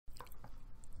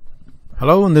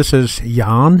Hello, and this is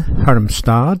Jan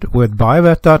Hermstad with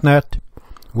Buyavette.net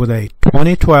with a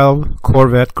 2012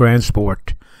 Corvette Grand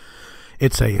Sport.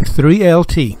 It's a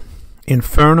 3LT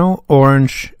Inferno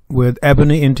Orange with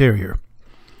Ebony interior.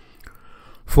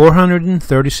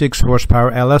 436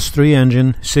 horsepower LS3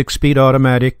 engine, 6-speed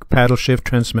automatic paddle shift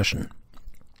transmission.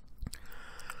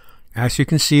 As you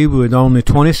can see, with only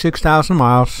 26,000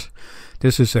 miles,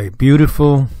 this is a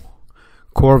beautiful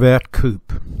Corvette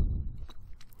coupe.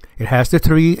 It has the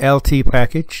 3LT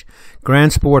package,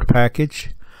 Grand Sport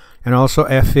package, and also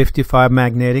F55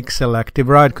 magnetic selective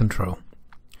ride control.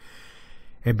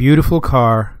 A beautiful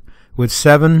car with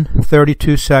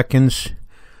 7.32 seconds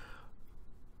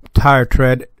tire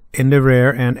tread in the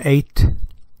rear and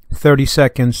 8.30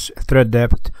 seconds tread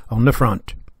depth on the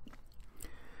front.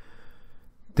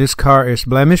 This car is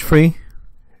blemish free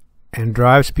and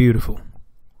drives beautiful.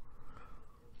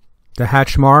 The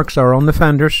hatch marks are on the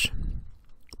fenders,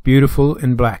 beautiful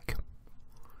in black.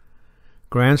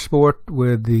 Grand Sport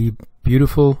with the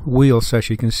beautiful wheels, as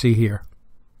you can see here.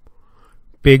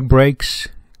 Big brakes,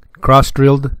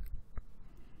 cross-drilled,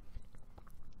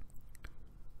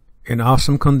 in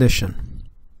awesome condition.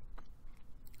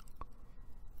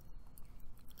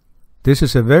 This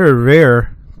is a very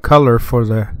rare color for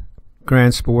the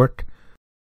Grand Sport.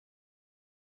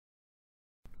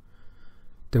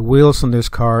 The wheels on this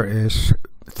car is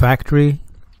factory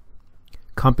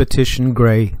competition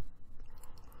gray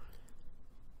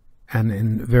and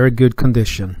in very good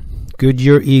condition.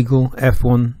 Goodyear Eagle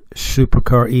F1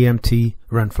 Supercar EMT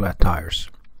runflat tires.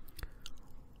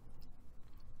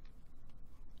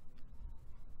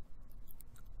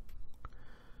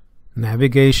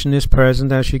 Navigation is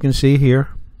present, as you can see here,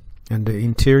 and the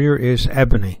interior is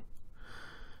ebony.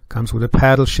 Comes with a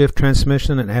paddle shift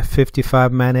transmission and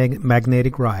F55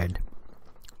 magnetic ride.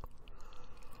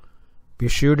 Be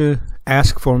sure to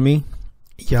ask for me,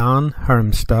 Jan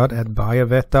Hermstad at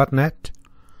Buyavette.net.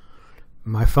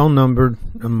 My phone number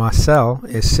on my cell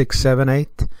is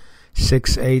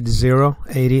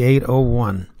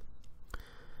 678-680-8801.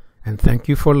 And thank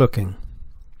you for looking.